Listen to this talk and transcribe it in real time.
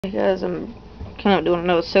Hey guys, I'm kind of doing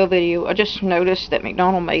another sale video. I just noticed that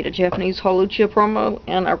McDonald's made a Japanese Holucha promo,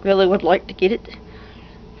 and I really would like to get it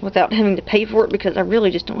without having to pay for it because I really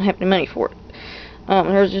just don't have any money for it.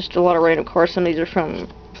 There's just a lot of random cards. Some of these are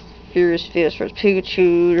from Furious Fist, there's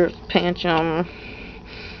Pikachu, there's Pancham.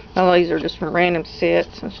 All these are just from random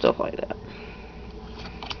sets and stuff like that.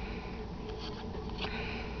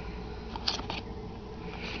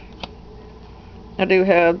 I do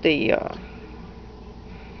have the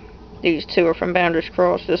these two are from Boundaries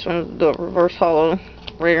Cross. This one's the reverse holo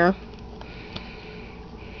rare.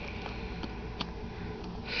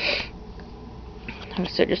 Like I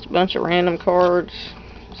said, just a bunch of random cards,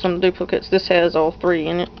 some duplicates. This has all three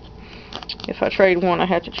in it. If I trade one, I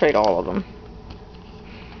have to trade all of them.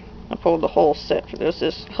 I pulled the whole set for this.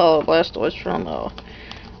 This Squirtle-Blastoise from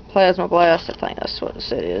Plasma Blast. I think that's what the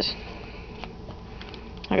set is.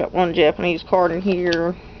 I got one Japanese card in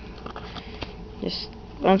here. Just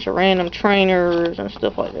a bunch of random trainers and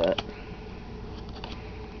stuff like that.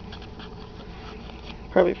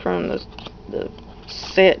 Probably from the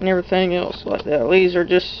set and everything else like that. These are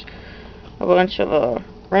just a bunch of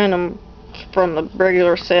random from the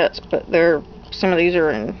regular sets, but some of these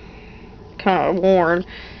are in kind of worn.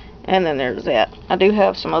 And then there's that. I do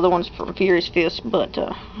have some other ones from Furious Fist, but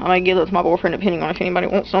I may give those to my boyfriend depending on if anybody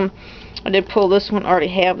wants them. I did pull this one. I already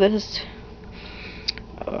have this.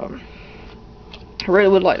 I really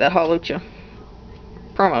would like that Holucha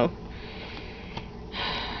promo.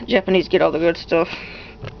 Japanese get all the good stuff,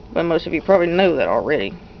 but most of you probably know that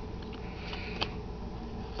already.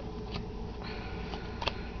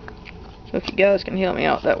 So if you guys can help me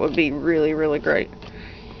out, that would be really, really great.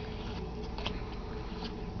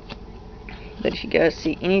 But if you guys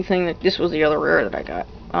see anything, this was the other rare that I got.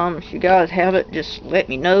 If you guys have it, just let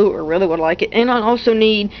me know. I really would like it. And I also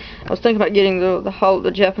I was thinking about getting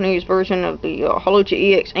the Japanese version of the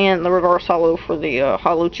Holucha EX and the reverse holo for the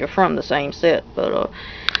Holucha from the same set. But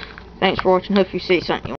thanks for watching. Hope you see something.